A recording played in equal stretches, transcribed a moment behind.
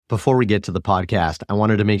Before we get to the podcast, I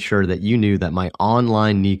wanted to make sure that you knew that my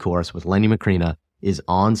online knee course with Lenny Macrina is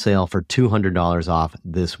on sale for $200 off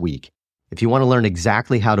this week. If you want to learn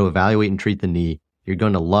exactly how to evaluate and treat the knee, you're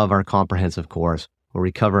going to love our comprehensive course where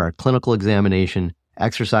we cover our clinical examination,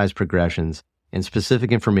 exercise progressions, and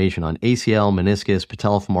specific information on ACL, meniscus,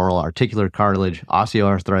 patellofemoral, articular cartilage,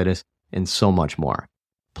 osteoarthritis, and so much more.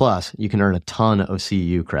 Plus, you can earn a ton of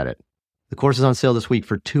CEU credit. The course is on sale this week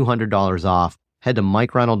for $200 off. Head to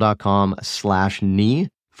MikeReinold.com/knee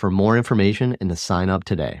for more information and to sign up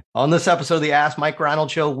today. On this episode of the Ask Mike Reinold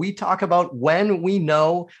Show, we talk about when we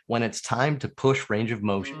know when it's time to push range of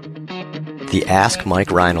motion. The Ask Mike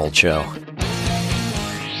Reinold Show.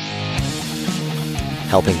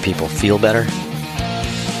 Helping people feel better,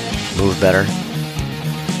 move better,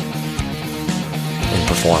 and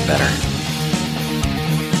perform better.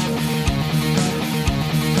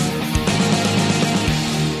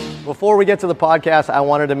 Before we get to the podcast, I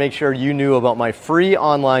wanted to make sure you knew about my free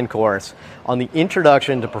online course on the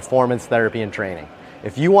Introduction to Performance Therapy and Training.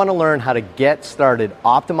 If you want to learn how to get started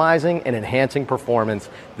optimizing and enhancing performance,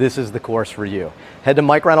 this is the course for you. Head to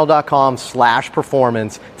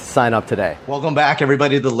MikeReinold.com/performance to sign up today. Welcome back,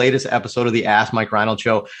 everybody, to the latest episode of the Ask Mike Reinold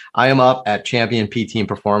Show. I am up at Champion PT and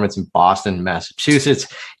Performance in Boston, Massachusetts,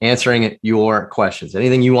 answering your questions.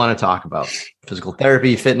 Anything you want to talk about. Physical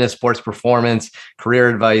therapy, fitness, sports performance, career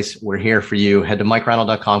advice, we're here for you. Head to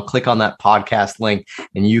MikeReinold.com, click on that podcast link,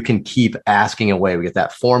 and you can keep asking away. We get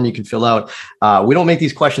that form you can fill out. We don't make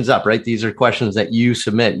these questions up, right? These are questions that you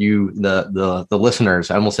submit, the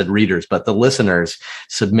listeners. I almost said readers, but the listeners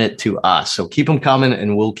submit to us. So keep them coming,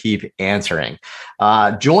 and we'll keep answering.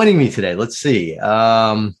 Joining me today, let's see.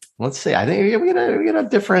 I think we get a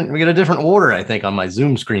different order, I think, on my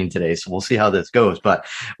Zoom screen today. So we'll see how this goes. But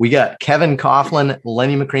we got Kevin Coughlin,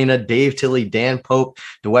 Lenny Macrina, Dave Tilley, Dan Pope,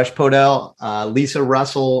 Dewesh Podell, Lisa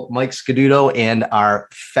Russell, Mike Scaduto, and our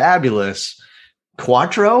fabulous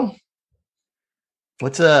Quattro.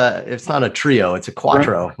 It's not a trio, it's a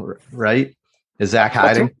Quattro, right? Is Zach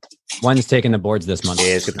hiding? One's taking the boards this month.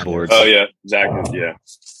 Yeah, it's got the boards. Oh yeah, Zach. Yeah.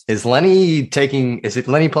 Is Lenny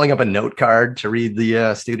pulling up a note card to read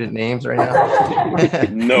the student names right now?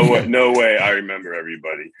 No way. I remember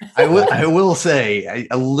everybody. I will say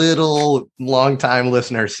a little long time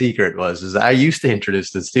listener secret is I used to introduce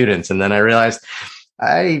the students, and then I realized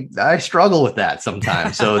I struggle with that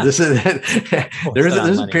sometimes. So this is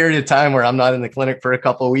there's a period of time where I'm not in the clinic for a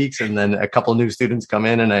couple of weeks, and then a couple of new students come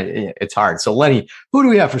in, and it's hard. So Lenny, who do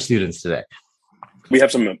we have for students today? We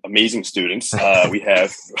have some amazing students. We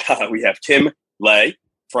have Kim Lay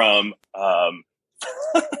from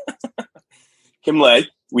Kim Lay.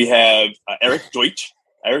 We have Eric Deutsch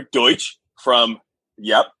from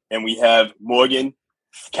and we have Morgan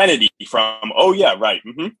Kennedy from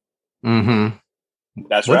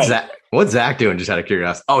That's right. What's Zach doing? Just out of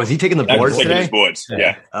curiosity. Oh, is he taking the boards today? His boards.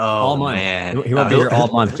 Yeah. Oh, all month. Man. He won't be here all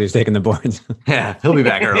month because he's taking the boards. Yeah, he'll be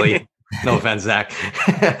back early. No offense, Zach.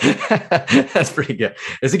 That's pretty good.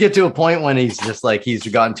 Does it get to a point when he's just like, he's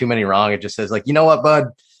gotten too many wrong? It just says like, you know what, bud?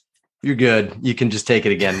 You're good. You can just take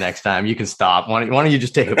it again next time. You can stop. Why don't you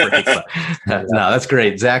just take a break? No, that's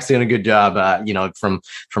great. Zach's doing a good job. From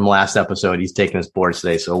last episode, he's taking his boards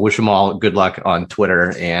today. So wish him all good luck on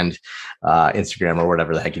Twitter and Instagram or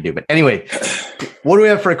whatever the heck you do. But anyway, what do we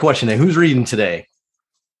have for a question today? Who's reading today?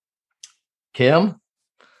 Kim?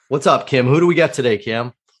 What's up, Kim? Who do we got today,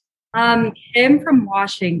 Kim? Kim from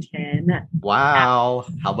Washington. Wow.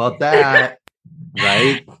 How about that?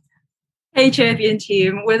 Right? Hey, champion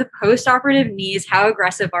team. With post-operative knees, how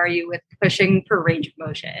aggressive are you with pushing for range of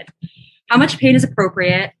motion? How much pain is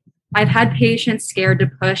appropriate? I've had patients scared to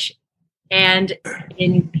push and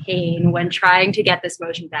in pain when trying to get this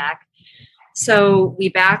motion back. So we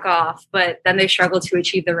back off, but then they struggle to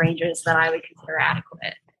achieve the ranges that I would consider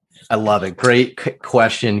adequate. I love it. Great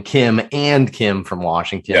question, Kim from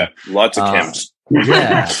Washington. Yeah, lots of Kims.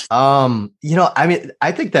 Yeah.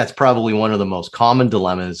 I think that's probably one of the most common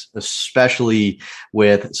dilemmas, especially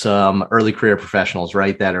with some early career professionals,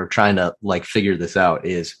 right, that are trying to like figure this out,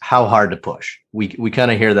 is how hard to push. We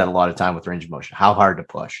kind of hear that a lot of time with range of motion, how hard to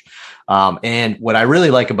push. And what I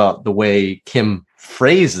really like about the way Kim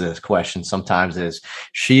phrase this question sometimes is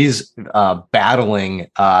she's battling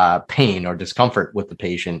pain or discomfort with the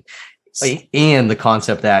patient, and the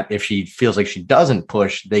concept that if she feels like she doesn't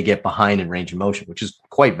push, they get behind in range of motion, which is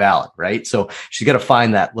quite valid, right? So she's got to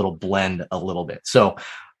find that little blend a little bit. So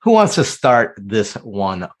who wants to start this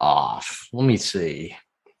one off? Let me see.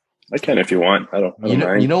 I can if you want. I don't You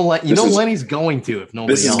mind. know, Is- Lenny's going to if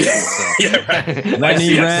nobody This is else is. So. yeah, right.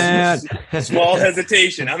 Lenny Yes. ran. Small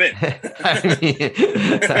hesitation. I'm in. I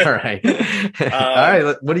mean, all right. All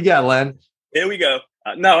right. What do you got, Len? Here we go.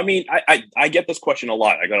 No, I mean, I get this question a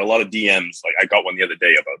lot. I got a lot of DMs. Like I got one the other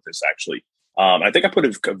day about this actually. I think I put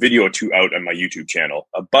a video or two out on my YouTube channel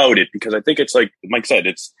about it because I think it's like Mike said,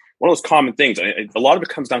 it's one of those common things. A lot of it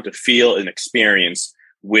comes down to feel and experience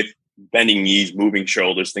with bending knees, moving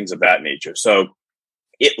shoulders, things of that nature. So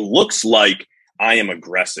it looks like I am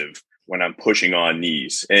aggressive when I'm pushing on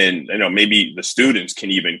knees. And, maybe the students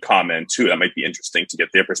can even comment too. That might be interesting to get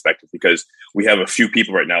their perspective because we have a few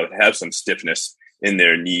people right now that have some stiffness in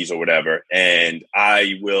their knees or whatever. And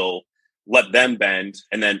I will let them bend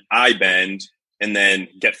and then I bend and then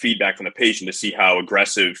get feedback from the patient to see how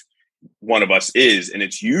aggressive one of us is. And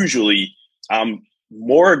it's usually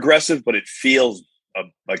more aggressive, but it feels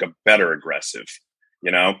like a better aggressive,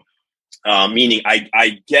 meaning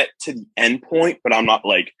I get to the end point, but I'm not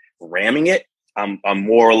like ramming it. I'm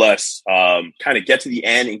more or less kind of get to the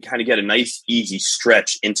end and kind of get a nice, easy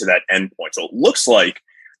stretch into that end point. So it looks like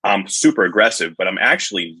I'm super aggressive, but I'm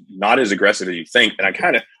actually not as aggressive as you think. And I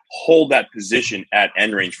kind of hold that position at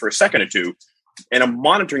end range for a second or two, and I'm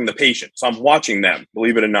monitoring the patient. So I'm watching them,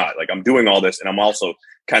 believe it or not. Like I'm doing all this, and I'm also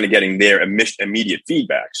kind of getting their immediate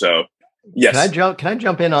feedback. So yes. Can I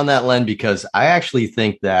jump in on that, Len? Because I actually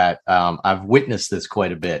think that I've witnessed this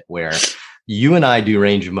quite a bit where you and I do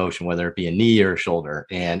range of motion, whether it be a knee or a shoulder,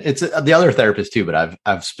 and it's the other therapist too. But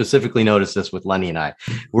I've specifically noticed this with Lenny and I.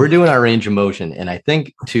 We're doing our range of motion, and I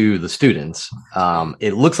think to the students,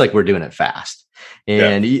 it looks like we're doing it fast.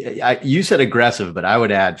 And you said aggressive, but I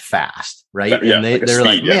would add fast, right? Yeah, and they're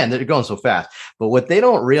like, man, they're going so fast. But what they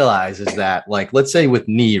don't realize is that, like, let's say with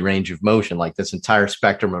knee range of motion, like this entire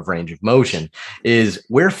spectrum of range of motion is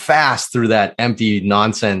we're fast through that empty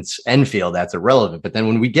nonsense end field that's irrelevant. But then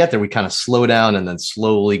when we get there, we kind of slow down and then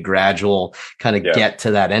slowly gradual kind of get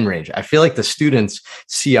to that end range. I feel like the students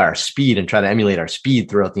see our speed and try to emulate our speed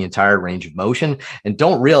throughout the entire range of motion and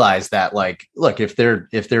don't realize that, like, look, if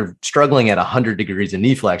they're struggling at 100 degrees of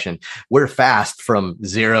knee flexion, we're fast from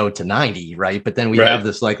 0 to 90, right? But then we have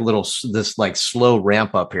this slow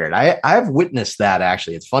ramp up period. I've witnessed that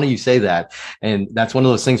actually. It's funny you say that, and that's one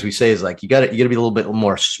of those things we say is like you got to be a little bit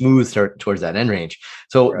more smooth towards that end range.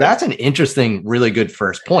 So that's an interesting, really good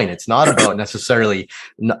first point. It's not about necessarily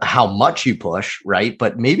how much you push, right?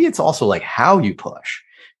 But maybe it's also like how you push.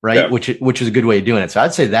 Right. Yeah. Which is a good way of doing it. So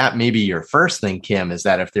I'd say that maybe your first thing, Kim, is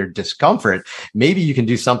that if there's discomfort, maybe you can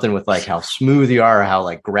do something with like how smooth you are, how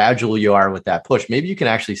like gradual you are with that push. Maybe you can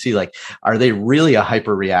actually see like, are they really a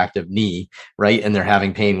hyperreactive knee, right? And they're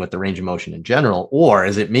having pain with the range of motion in general, or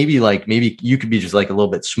is it maybe you could be just like a little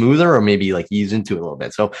bit smoother, or maybe like ease into it a little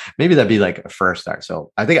bit. So maybe that'd be like a first start.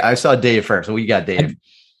 So I think I saw Dave first. So we got Dave.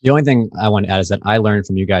 The only thing I want to add is that I learned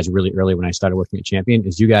from you guys really early when I started working at Champion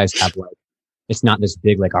is you guys have like, it's not this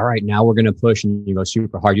big, like, all right, now we're going to push and you go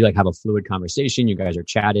super hard. You like have a fluid conversation. You guys are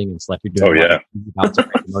chatting. And it's like you're doing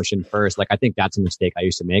motion first. Like, I think that's a mistake I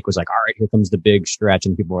used to make was like, all right, here comes the big stretch.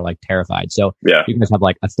 And people were like terrified. So you guys have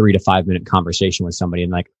like a 3 to 5 minute conversation with somebody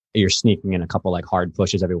and like you're sneaking in a couple like hard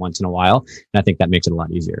pushes every once in a while. And I think that makes it a lot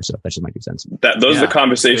easier. So that just might do sense. Those are the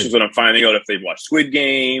conversations when I'm finding out if they've watched Squid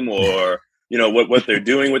Game or, what they're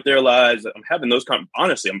doing with their lives. I'm having those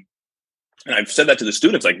honestly, and I've said that to the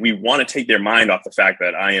students, like we want to take their mind off the fact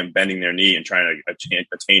that I am bending their knee and trying to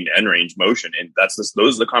attain end range motion. And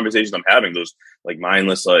those are the conversations I'm having, those like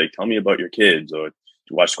mindless, like, tell me about your kids or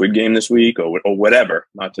you watch Squid Game this week or whatever,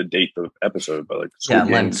 not to date the episode, but like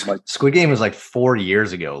Squid Game was like 4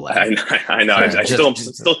 years ago. I know. I'm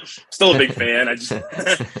still a big fan.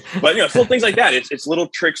 But still things like that. It's little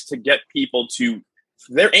tricks to get people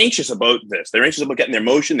they're anxious about this. They're anxious about getting their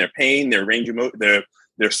motion, their pain, their range of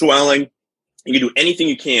their swelling. You can do anything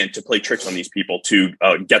you can to play tricks on these people to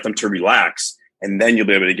get them to relax, and then you'll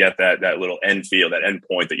be able to get that little end feel, that end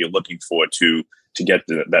point that you're looking for to get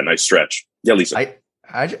that nice stretch. Yeah, Lisa.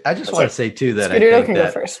 I just want to say too that Scooter can go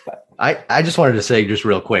first, but I just wanted to say just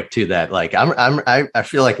real quick too that like I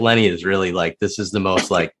feel like Lenny is really like this is the most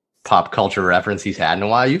like pop culture reference he's had in a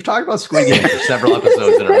while. You've talked about Squid Game for several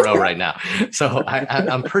episodes in a row right now, so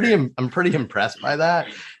I'm pretty impressed by that.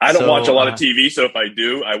 I don't watch a lot of TV, so if I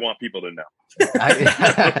do, I want people to know.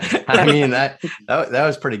 I mean that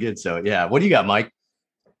was pretty good. So yeah, what do you got, Mike?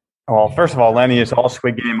 Well, first of all, Lenny is all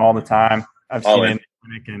Squid Game all the time. I've seen it in the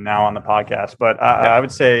clinic and now on the podcast. But I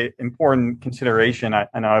would say important consideration. I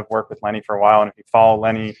know I've worked with Lenny for a while, and if you follow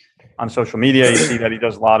Lenny on social media, you see that he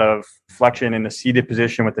does a lot of flexion in the seated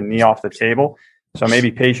position with the knee off the table. So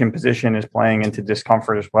maybe patient position is playing into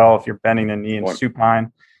discomfort as well if you're bending the knee in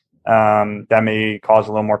supine. that may cause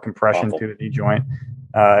a little more compression to the knee joint.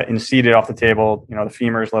 In seated off the table, the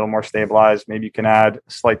femur is a little more stabilized. Maybe you can add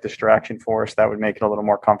a slight distraction force that would make it a little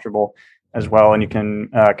more comfortable as well. And you can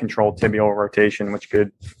control tibial rotation, which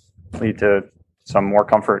could lead to some more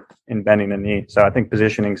comfort in bending the knee. So I think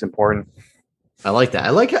positioning is important. I like that. I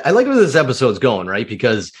like where this episode's going, right?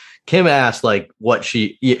 Because Kim asked what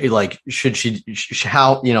should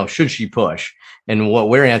she push? And what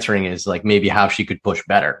we're answering is maybe how she could push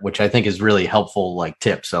better, which I think is really helpful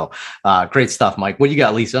tip. So great stuff, Mike. What do you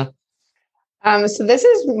got, Lisa? So this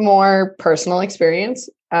is more personal experience.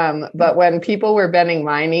 But when people were bending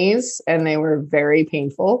my knees and they were very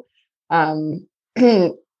painful, I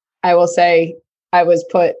will say I was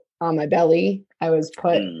put on my belly. I was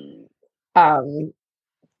put on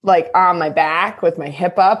my back with my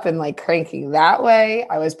hip up and cranking that way.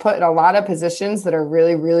 I was put in a lot of positions that are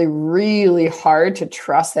really, really, really hard to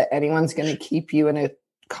trust that anyone's going to keep you in a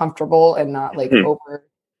comfortable and not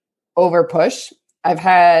over push. I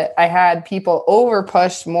had people over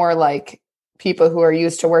push more like people who are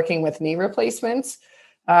used to working with knee replacements,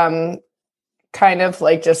 kind of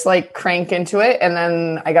just crank into it. And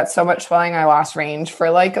then I got so much swelling, I lost range for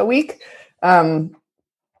a week. So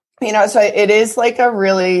it is a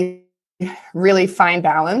really, really fine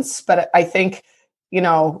balance. But I think,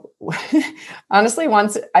 honestly,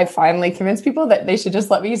 once I finally convinced people that they should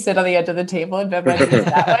just let me sit on the edge of the table and bend my knees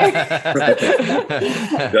that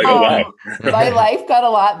way, wow. My life got a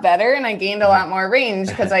lot better and I gained a lot more range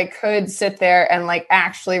because I could sit there and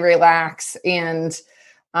actually relax and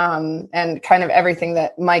kind of everything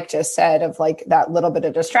that Mike just said of that little bit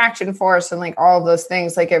of distraction force and all of those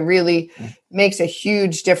things, it really makes a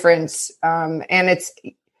huge difference. And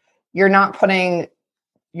you're not putting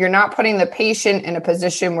the patient in a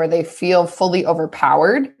position where they feel fully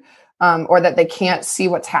overpowered, or that they can't see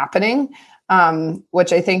what's happening.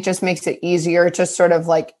 Which I think just makes it easier to sort of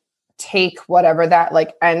take whatever that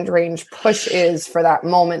end range push is for that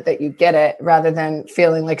moment that you get it, rather than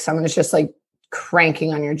feeling like someone is just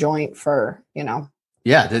cranking on your joint for,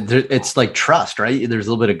 Yeah, it's trust, right? There's a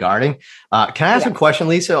little bit of guarding. Can I ask a question,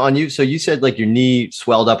 Lisa, on you? So you said your knee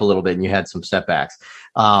swelled up a little bit and you had some setbacks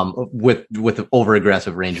with over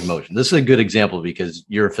aggressive range of motion. This is a good example because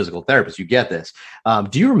you're a physical therapist. You get this.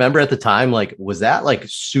 Do you remember at the time, was that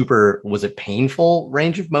was it painful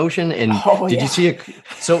range of motion? And did you see it?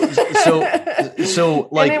 So and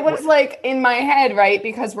it was in my head, right?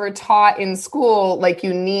 Because we're taught in school,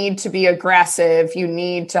 you need to be aggressive. You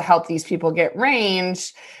need to help these people get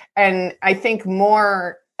range. And I think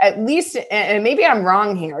more, at least, and maybe I'm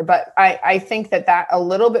wrong here, but I think that a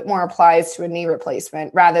little bit more applies to a knee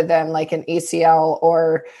replacement rather than an ACL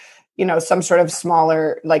or, some sort of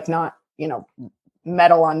smaller, not,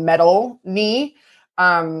 metal on metal knee.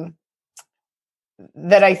 That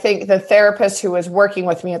I think the therapist who was working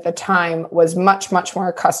with me at the time was much, much more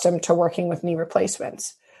accustomed to working with knee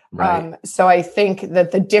replacements. Right. So I think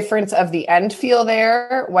that the difference of the end feel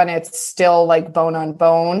there when it's still bone on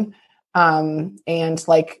bone, and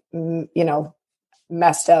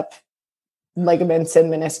messed up ligaments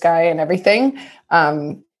and menisci and everything.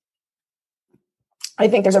 I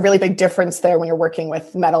think there's a really big difference there when you're working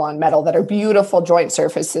with metal on metal that are beautiful joint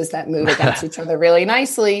surfaces that move against each other really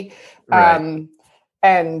nicely. Right.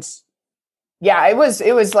 And yeah, it was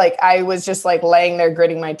I was just laying there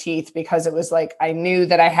gritting my teeth because it was I knew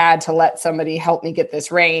that I had to let somebody help me get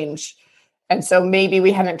this range. And so maybe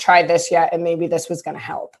we hadn't tried this yet and maybe this was going to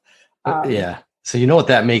help. Yeah. So what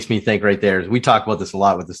that makes me think right there is we talk about this a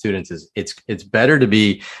lot with the students is it's better to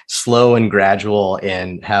be slow and gradual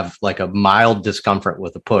and have a mild discomfort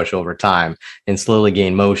with a push over time and slowly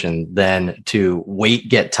gain motion than to wait,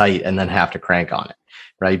 get tight, and then have to crank on it.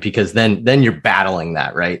 Right. Because then you're battling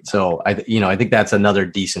that. Right. So I think that's another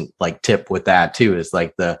decent tip with that too, is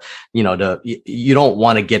you don't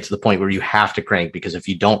want to get to the point where you have to crank, because if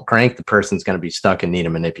you don't crank, the person's going to be stuck in need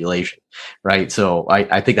of manipulation. Right. So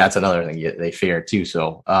I think that's another thing they fear too.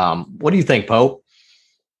 So what do you think, Pope?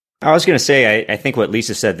 I was going to say, I think what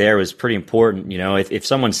Lisa said there was pretty important. If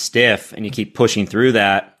someone's stiff and you keep pushing through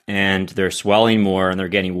that and they're swelling more and they're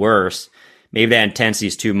getting worse, maybe that intensity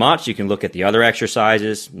is too much. You can look at the other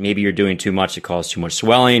exercises. Maybe you're doing too much. It causes too much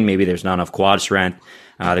swelling. Maybe there's not enough quad strength.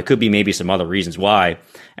 There could be maybe some other reasons why.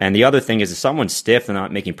 And the other thing is, if someone's stiff and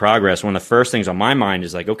not making progress, one of the first things on my mind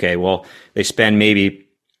is okay, well, they spend maybe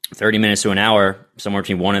 30 minutes to an hour, somewhere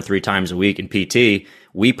between 1 and 3 times a week in PT.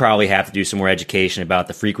 We probably have to do some more education about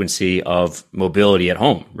the frequency of mobility at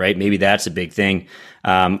home, right? Maybe that's a big thing.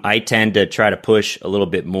 I tend to try to push a little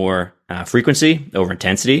bit more frequency over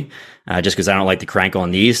intensity, just because I don't like to crank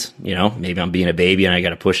on these. Maybe I'm being a baby and I got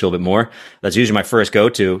to push a little bit more. That's usually my first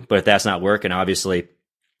go-to. But if that's not working, obviously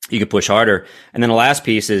you can push harder. And then the last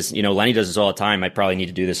piece is, Lenny does this all the time. I probably need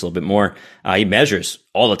to do this a little bit more. He measures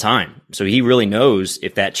all the time. So he really knows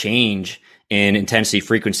if that change in intensity,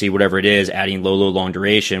 frequency, whatever it is, adding low, long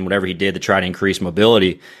duration, whatever he did to try to increase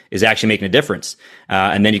mobility is actually making a difference.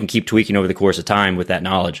 And then you can keep tweaking over the course of time with that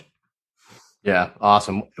knowledge. Yeah.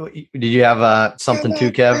 Awesome. Did you have something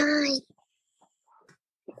too, Kev?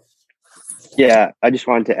 Yeah, I just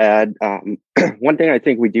wanted to add one thing I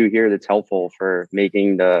think we do here that's helpful for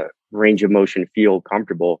making the range of motion feel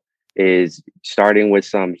comfortable is starting with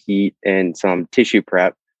some heat and some tissue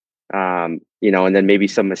prep, and then maybe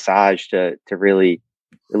some massage to really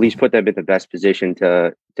at least put them in the best position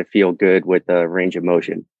to feel good with the range of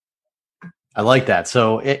motion. I like that.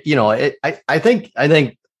 So, I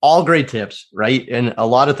think all great tips, right? And a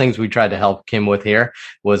lot of things we tried to help Kim with here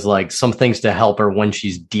was like some things to help her when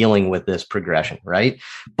she's dealing with this progression, right?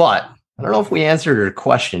 But I don't know if we answered her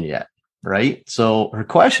question yet, right? So her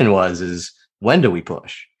question is when do we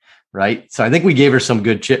push, right? So I think we gave her some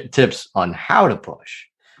good tips on how to push,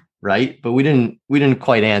 right? But we didn't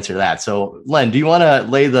quite answer that. So Len, do you want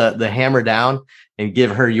to lay the hammer down and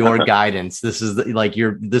give her your guidance? This is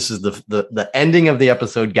the ending of the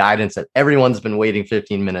episode guidance that everyone's been waiting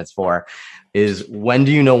 15 minutes for is when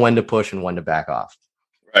do you know when to push and when to back off?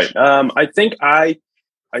 Right. I think I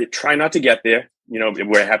try not to get there,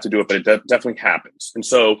 where I have to do it, but it definitely happens. And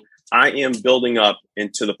so I am building up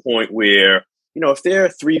into the point where, if they're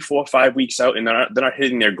 3, 4, 5 weeks out and they're not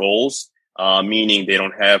hitting their goals, meaning they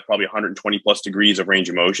don't have probably 120 plus degrees of range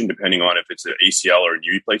of motion, depending on if it's an ACL or a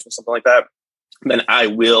knee replacement, something like that, then I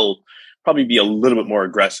will probably be a little bit more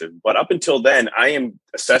aggressive. But up until then, I am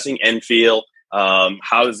assessing end feel.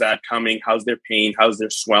 How is that coming? How's their pain? How's their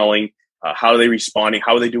swelling? How are they responding?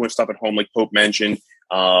 How are they doing stuff at home, like Pope mentioned?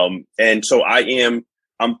 And so I'm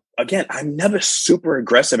never super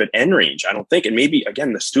aggressive at end range, I don't think. And maybe,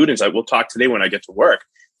 again, the students, I will talk today when I get to work.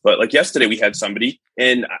 But like yesterday, we had somebody,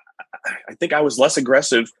 and I think I was less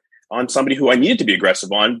aggressive on somebody who I needed to be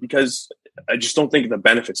aggressive on because I just don't think the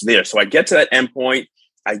benefit's there. So I get to that end point,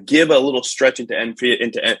 I give a little stretch into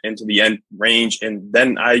the end range, and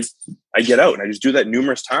then I get out, and I just do that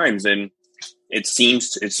numerous times, and it seems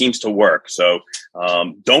to work. So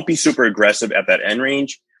don't be super aggressive at that end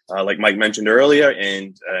range, like Mike mentioned earlier,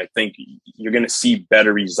 and I think you're going to see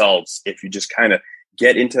better results if you just kind of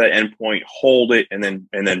get into that end point, hold it, and then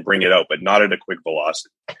bring it out, but not at a quick velocity.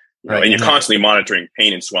 Right. And you're constantly monitoring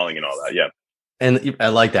pain and swelling and all that. Yeah. And I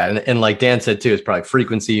like that. And like Dan said too, it's probably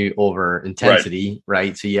frequency over intensity,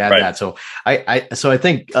 right? So you add that. So I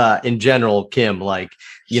think in general, Kim,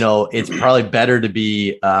 it's probably better to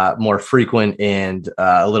be more frequent and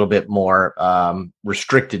a little bit more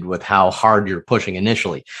restricted with how hard you're pushing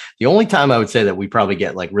initially. The only time I would say that we probably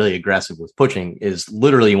get really aggressive with pushing is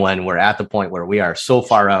literally when we're at the point where we are so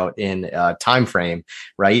far out in time frame,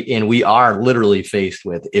 right? And we are literally faced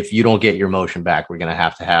with, if you don't get your motion back, we're going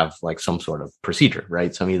to have some sort of procedure,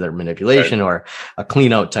 right? Some either manipulation or a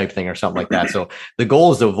clean out type thing or something like that. So the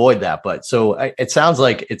goal is to avoid that. But so it sounds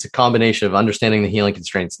like it's a combination of understanding the healing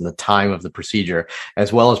constraints and the time of the procedure,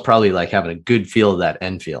 as well as probably having a good feel of that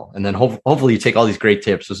end feel. And then hopefully you take all these great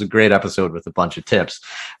tips. This is a great episode with a bunch of tips.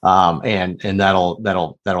 And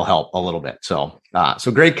that'll help a little bit. So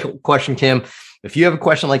great question, Kim. If you have a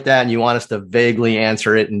question like that and you want us to vaguely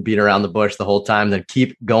answer it and beat around the bush the whole time, then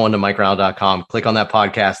keep going to MikeReinold.com, click on that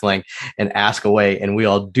podcast link and ask away. And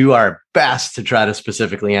we'll do our best to try to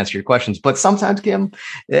specifically answer your questions. But sometimes, Kim,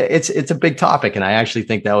 it's a big topic. And I actually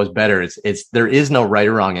think that was better. There is no right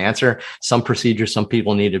or wrong answer. Some procedures, some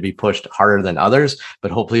people need to be pushed harder than others, but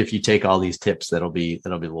hopefully if you take all these tips, that'll be a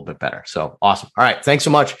little bit better. So awesome. All right. Thanks so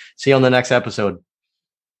much. See you on the next episode.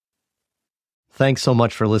 Thanks so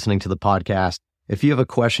much for listening to the podcast. If you have a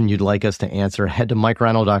question you'd like us to answer, head to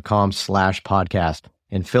MikeReinold.com/podcast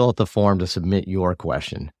and fill out the form to submit your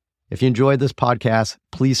question. If you enjoyed this podcast,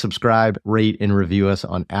 please subscribe, rate, and review us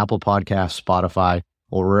on Apple Podcasts, Spotify,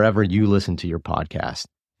 or wherever you listen to your podcast.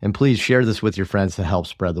 And please share this with your friends to help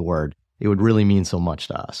spread the word. It would really mean so much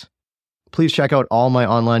to us. Please check out all my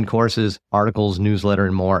online courses, articles, newsletter,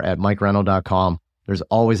 and more at MikeReinold.com. There's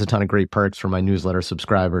always a ton of great perks for my newsletter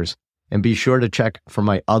subscribers. And be sure to check for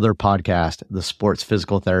my other podcast, the Sports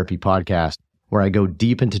Physical Therapy Podcast, where I go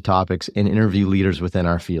deep into topics and interview leaders within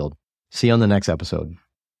our field. See you on the next episode.